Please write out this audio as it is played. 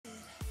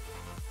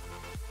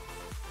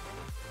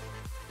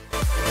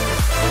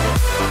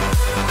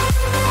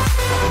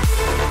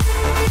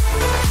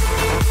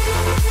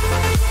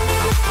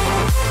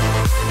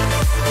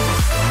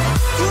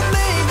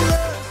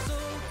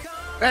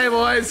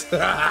boys.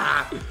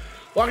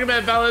 Welcome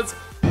back, fellas.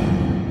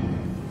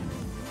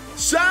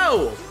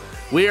 So,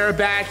 we are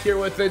back here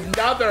with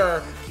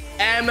another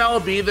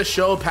MLB The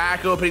Show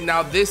pack opening.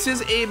 Now, this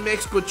is a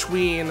mix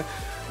between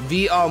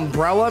the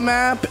Umbrella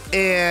map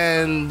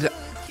and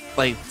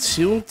like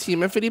 2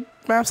 Team Infinity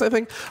maps, I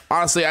think.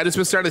 Honestly, I just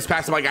been starting this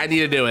pack, so I'm like, I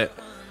need to do it.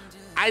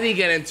 I need to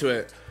get into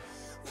it.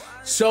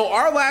 So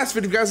our last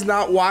video, if you guys have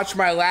not watched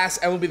my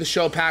last MLB The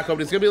Show pack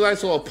opening, it's gonna be a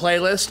nice little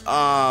playlist.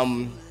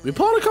 We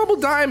pulled a couple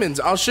diamonds.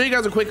 I'll show you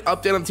guys a quick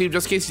update on the team,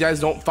 just in case you guys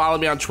don't follow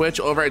me on Twitch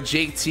over at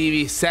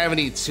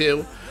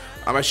JakeTV72.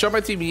 I showed my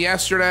team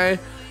yesterday,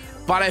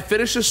 but I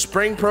finished the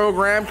spring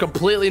program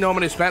completely no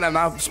money spent. I've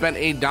not spent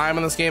a dime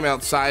in this game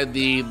outside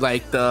the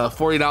the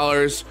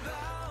 $40,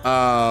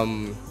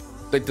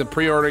 like the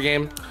pre-order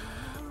game.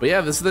 But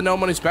yeah, this is the no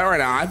money spent right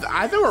now.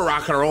 I think we're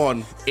rocking and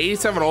rolling.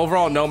 87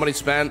 overall, no money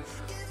spent.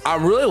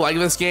 I'm really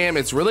liking this game.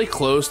 It's really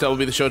close to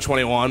MLB The Show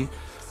 21.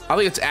 I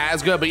think it's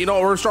as good, but you know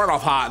what? We're starting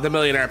off hot, the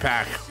Millionaire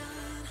Pack.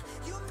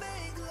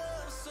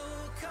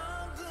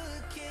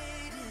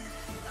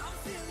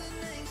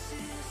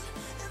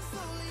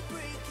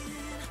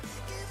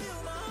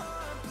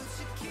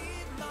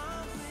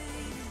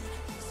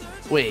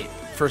 Wait,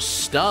 for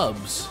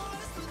stubs?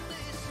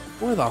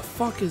 Where the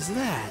fuck is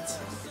that?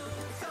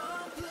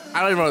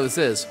 I don't even know what this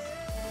is.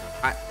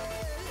 I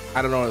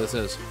don't know what this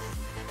is.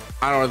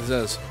 I don't know what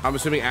this is. I'm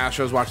assuming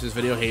Astro's watching this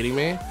video hating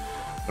me,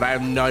 but I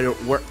have no idea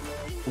where,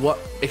 what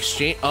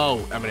exchange.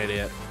 Oh, I'm an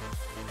idiot.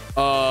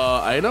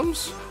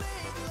 Items?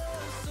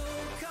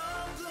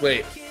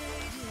 Wait.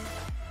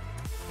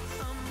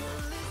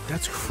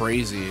 That's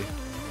crazy.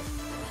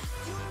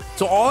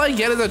 So all I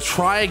get is a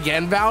try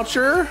again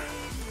voucher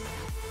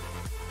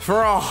for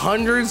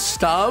 100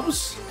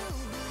 stubs?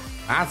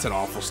 That's an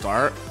awful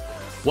start.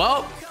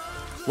 Well,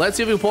 let's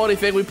see if we pull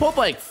anything. We pulled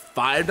like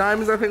 5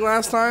 diamonds, I think,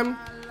 last time.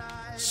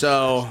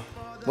 So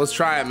let's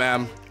try it,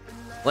 man.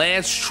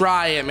 Let's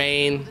try it,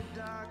 man.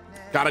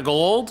 Got a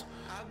gold.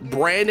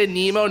 Brandon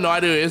Nemo, no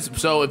idea who it is.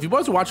 So if you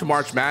boys are watching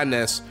March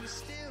Madness,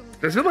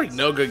 there's been like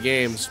no good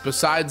games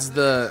besides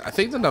the, I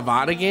think the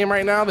Nevada game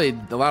right now. They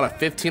allowed a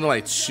 15 to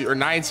like 2 or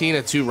 19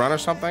 to 2 run or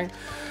something.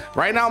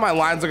 Right now my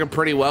line's looking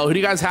pretty well. Who do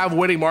you guys have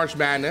winning March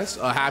Madness?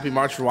 Happy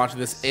March for watching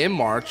this in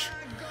March.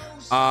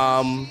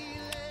 But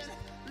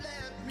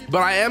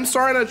I am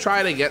starting to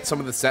try to get some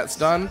of the sets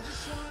done.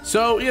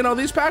 So, you know,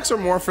 these packs are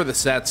more for the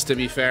sets, to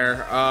be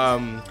fair.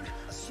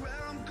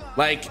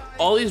 Like,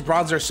 all these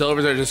bronze or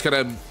silvers are just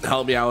gonna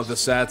help me out with the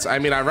sets. I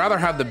mean, I'd rather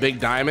have the big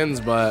diamonds,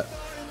 but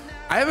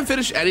I haven't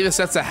finished any of the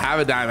sets that have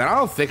a diamond. I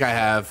don't think I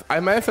have. I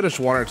might have finished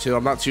 1 or 2.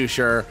 I'm not too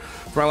sure.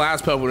 For my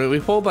last Pokemon,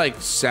 we pulled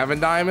like 7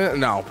 diamonds.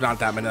 No, not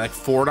that many, like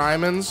 4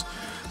 diamonds.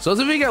 So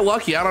let's see if we get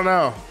lucky. I don't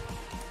know.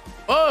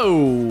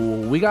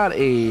 Oh, we got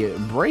a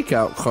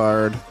breakout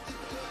card.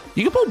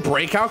 You can pull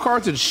breakout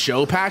cards in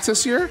show packs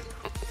this year.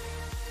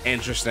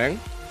 Interesting.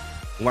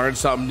 Learn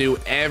something new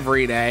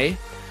every day.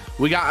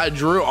 We got a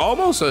Drew,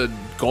 almost a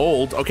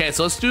gold. Okay,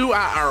 so let's do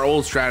our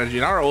old strategy.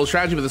 Not our old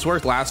strategy, but this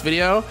worked last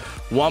video.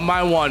 1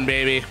 by 1,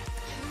 baby.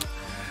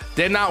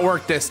 Did not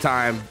work this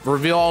time.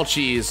 Reveal all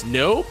cheese.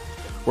 Nope.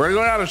 We're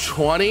gonna go down to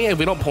 20. If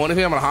we don't pull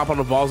anything, I'm gonna hop on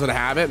the balls and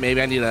have it.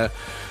 Maybe I need to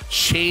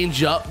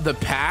change up the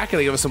pack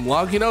and give us some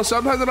luck. You know,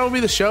 sometimes it don't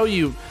be the show.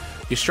 You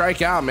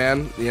strike out,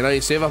 man. You know,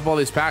 you save up all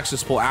these packs,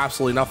 just pull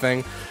absolutely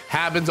nothing.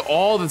 Happens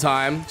all the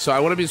time. So I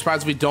wouldn't be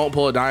surprised if we don't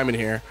pull a diamond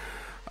here.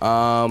 But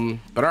all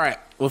right,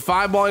 with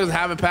 5 ballings and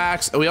habit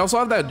packs, we also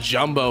have that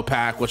jumbo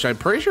pack, which I'm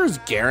pretty sure is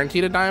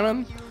guaranteed a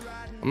diamond.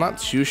 I'm not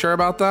too sure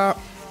about that.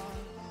 All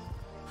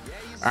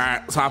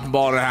right, let's hop and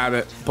ball and a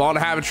habit. Ball and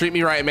a habit, treat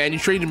me right, man. You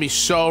treated me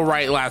so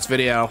right last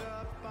video.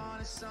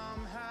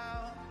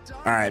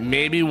 All right,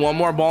 maybe 1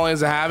 more balling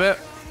as a habit.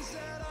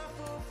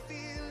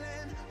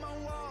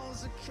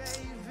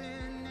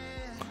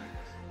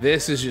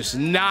 This is just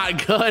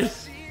not good.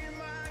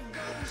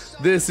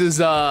 This is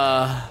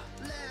not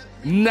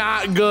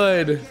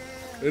good.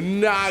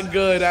 Not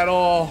good at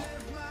all.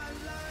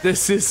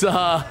 This is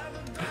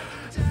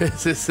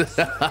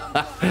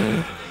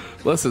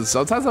listen,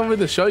 sometimes I'm going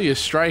to show you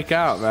strike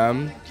out,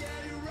 man.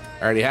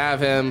 I already have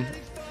him.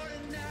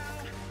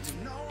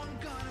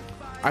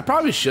 I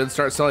probably should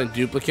start selling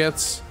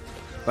duplicates.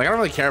 Like, I don't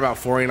really care about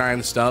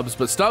 49 stubs,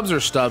 but stubs are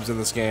stubs in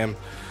this game.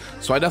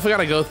 So I definitely got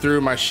to go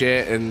through my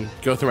shit and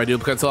go through my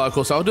duplicates. Oh,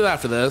 cool. So I'll do that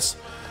after this.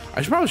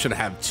 I probably shouldn't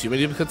have too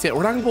many duplicates yet.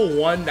 We're not going to pull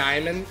 1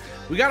 diamond.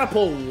 We got to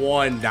pull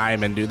 1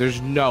 diamond, dude.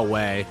 There's no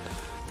way.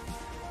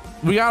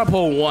 We got to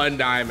pull 1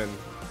 diamond.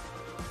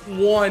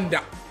 1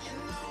 diamond.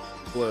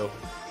 Blue.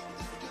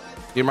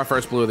 Give me my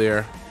first blue of the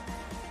year.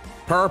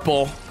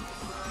 Purple.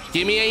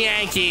 Give me a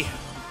Yankee.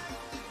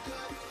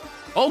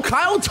 Oh,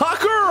 Kyle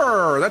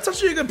Tucker. That's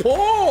actually a good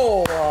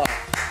pull.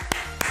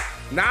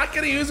 Not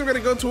going to use it. We're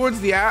going to go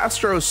towards the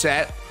Astro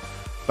set.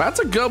 That's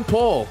a good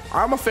pull.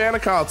 I'm a fan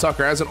of Kyle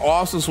Tucker. Has an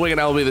awesome swing in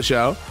LB The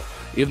Show.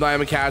 Even though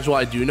I'm a casual,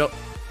 I do know.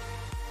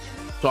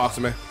 Talk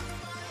to me.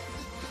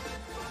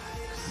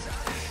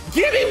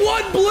 Give me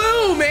 1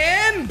 blue,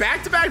 man.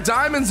 Back-to-back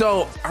diamonds,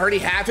 though. I already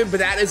have him, but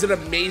that is an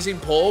amazing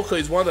pull because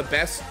he's one of the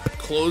best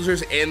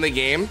closers in the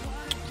game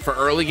for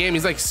early game.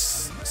 He's like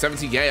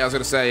 17K. I was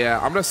gonna say, yeah,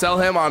 I'm gonna sell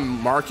him on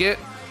market,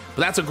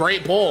 but that's a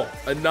great pull.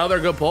 Another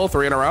good pull,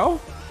 3 in a row.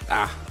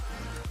 All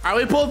right,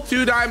 we pulled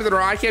 2 diamonds in a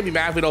row. I can't be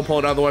mad if we don't pull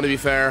another one, to be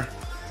fair.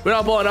 We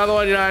don't pull another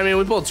one, you know what I mean?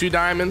 We pulled 2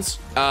 diamonds.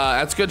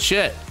 That's good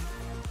shit.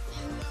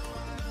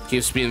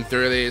 Keep speeding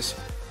through these.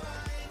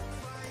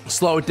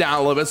 Slow it down a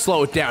little bit.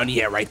 Slow it down.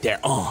 Yeah, right there.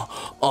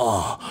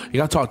 Oh. You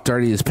gotta talk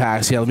dirty to these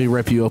packs. Yeah, let me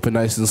rip you open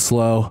nice and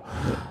slow.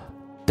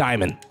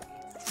 Diamond.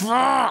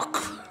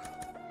 Fuck.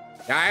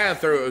 Yeah, I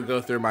gotta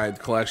go through my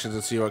collections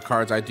and see what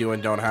cards I do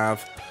and don't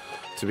have,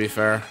 to be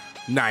fair.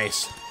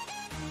 Nice.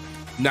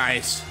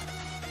 Nice.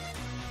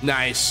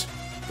 Nice.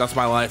 That's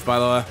my life, by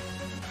the way.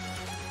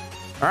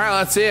 All right,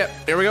 let's see it.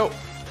 Here we go.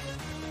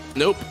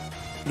 Nope.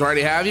 Do I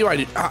already have you? I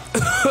do.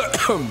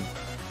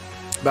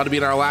 About to be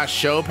in our last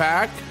show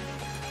pack.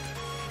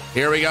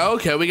 Here we go.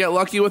 Okay, we get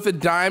lucky with a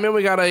diamond.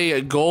 We got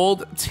a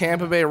gold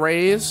Tampa Bay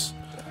Rays.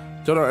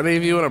 Don't know any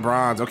of you in a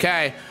bronze.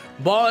 Okay,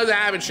 ball is a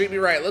habit. Treat me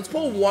right. Let's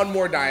pull one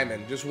more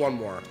diamond. Just one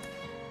more.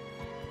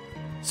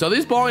 So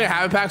these balling and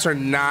habit packs are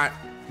not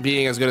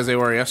being as good as they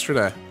were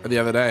yesterday or the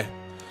other day.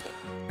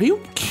 Are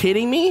you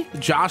kidding me?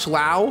 Josh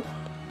Lau?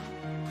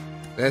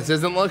 This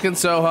isn't looking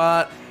so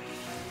hot.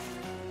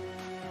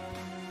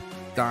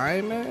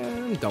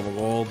 Diamond, double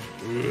gold.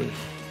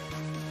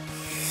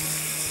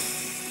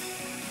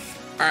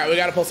 All right, we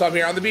got to pull something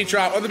here on the beat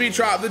drop,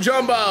 the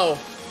jumbo.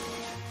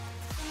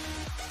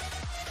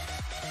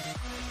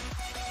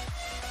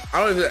 I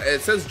don't even,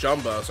 it says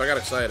jumbo, so I got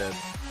excited.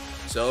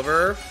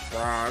 Silver,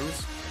 bronze.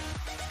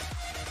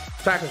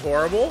 This pack is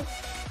horrible.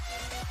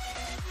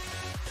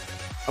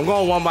 I'm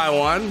going one by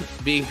one,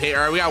 being paid.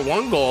 All right, we got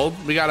 1 gold.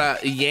 We got a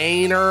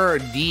Yainer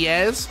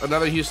Diaz,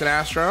 another Houston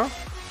Astro.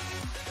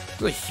 This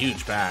is a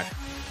huge pack.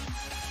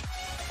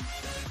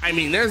 I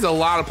mean, there's a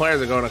lot of players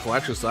that go in a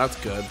collection, so that's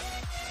good.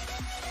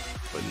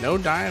 But no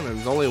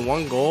diamonds, only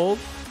 1 gold.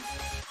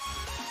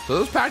 So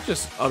this pack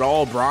just an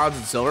all bronze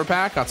and silver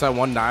pack outside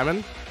 1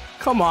 diamond.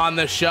 Come on,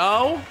 the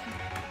show.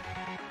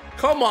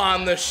 Come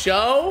on, the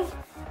show.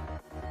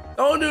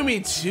 Don't do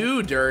me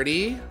too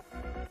dirty.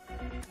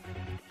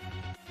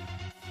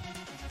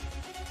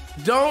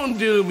 Don't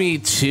do me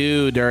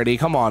too dirty.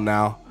 Come on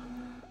now.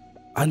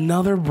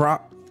 Another bro.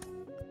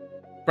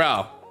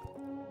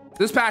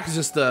 This pack is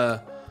just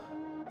the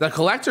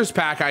collector's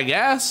pack, I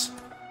guess.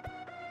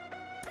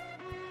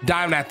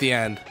 Diamond at the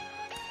end.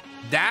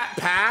 That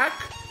pack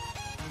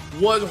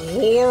was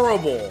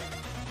horrible.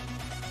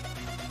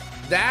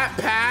 That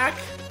pack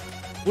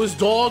was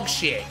dog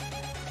shit.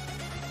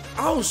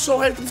 Oh, so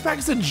hyped. This pack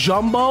is a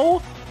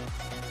jumbo.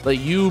 Like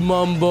you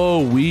mumbo,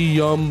 we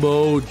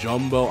yumbo,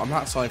 jumbo. I'm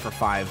not selling for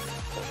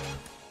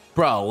 5.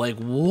 Bro, like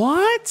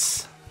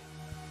what?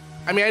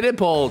 I mean, I did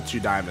pull 2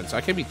 diamonds, so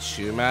I can't be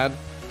too mad,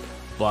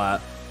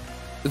 but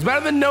it's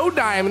better than no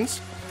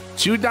diamonds.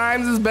 2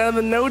 diamonds is better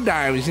than no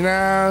diamonds, you know what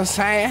I'm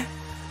saying?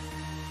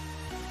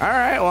 All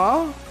right,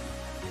 well,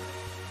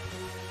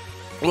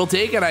 we'll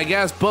take it, I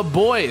guess. But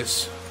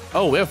boys,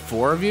 oh, we have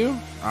 4 of you.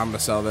 I'm gonna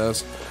sell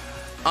this.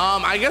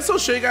 I guess I'll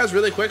show you guys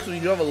really quick, because we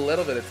do have a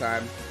little bit of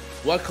time,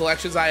 what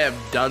collections I have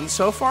done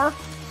so far.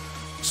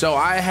 So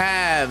I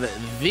have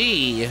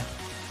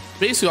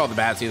basically all the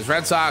bad teams.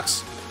 Red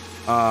Sox.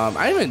 I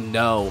didn't even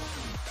know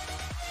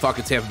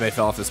fucking Tampa Bay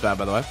fell off this bad,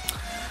 by the way.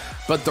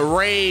 But the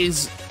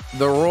Rays,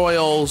 the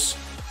Royals,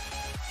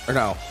 or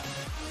no.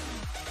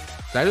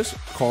 Did I just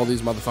call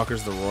these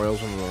motherfuckers the Royals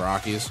from the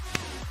Rockies?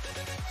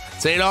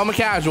 Say it, I'm a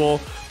casual.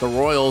 The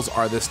Royals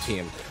are this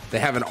team. They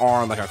have an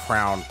R on like a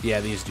crown.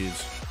 Yeah, these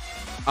dudes.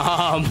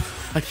 I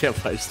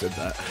can't believe I just did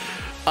that.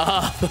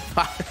 The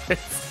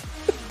Pirates.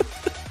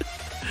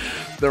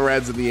 The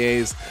Reds and the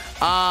A's.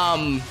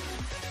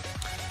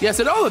 Yeah,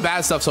 so all the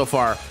bad stuff so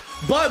far.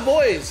 But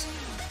boys,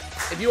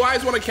 if you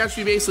guys want to catch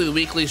me basically the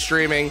weekly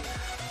streaming,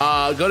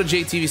 go to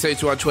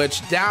JTV72 on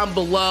Twitch. Down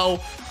below,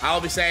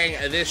 I'll be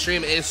saying this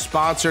stream is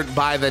sponsored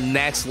by the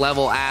Next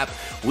Level app.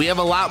 We have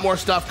a lot more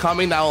stuff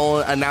coming that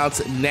we'll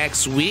announce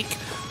next week,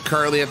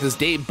 currently at this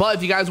date. But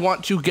if you guys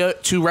want to go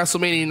to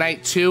WrestleMania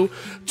Night 2,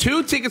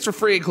 2 tickets for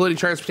free, including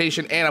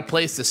transportation and a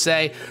place to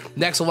stay.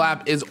 Next Level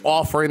app is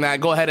offering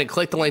that. Go ahead and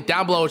click the link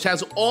down below, which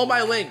has all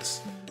my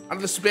links. I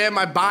don't have to spam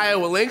my bio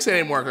with links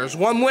anymore. There's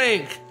one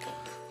link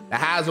that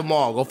has them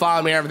all. Go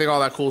follow me, everything,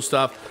 all that cool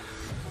stuff.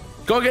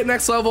 Go get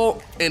Next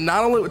Level, and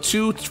not only with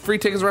 2 free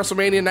tickets to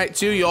WrestleMania Night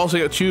 2, you also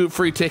get 2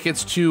 free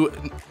tickets to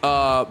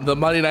the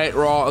Monday Night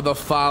Raw the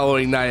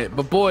following night.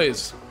 But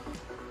boys,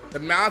 the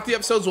amount the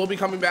episodes will be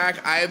coming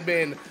back. I have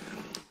been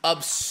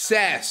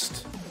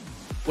obsessed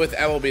with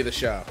MLB The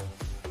Show.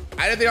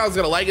 I didn't think I was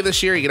gonna like it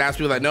this year. You can ask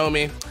people that know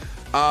me.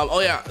 Oh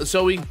yeah,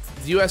 so the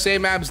USA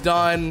map's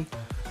done.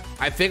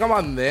 I think I'm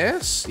on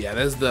this. Yeah,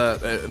 this is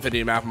the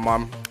Infinity map I'm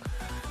on.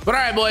 But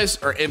all right,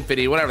 boys, or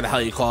Infinity, whatever the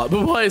hell you call it.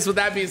 But boys, with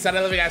that being said,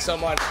 I love you guys so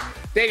much.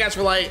 Thank you guys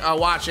for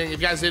watching.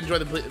 If you guys did enjoy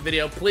the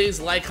video, please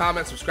like,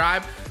 comment,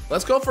 subscribe.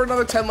 Let's go for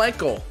another 10 like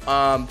goal.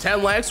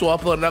 10 likes, we'll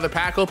upload another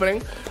pack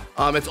opening.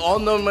 It's all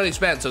no money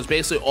spent, so it's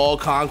basically all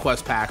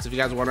conquest packs, if you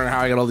guys are wondering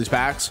how I get all these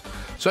packs.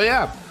 So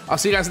yeah, I'll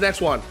see you guys in the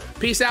next one.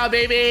 Peace out,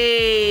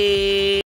 baby!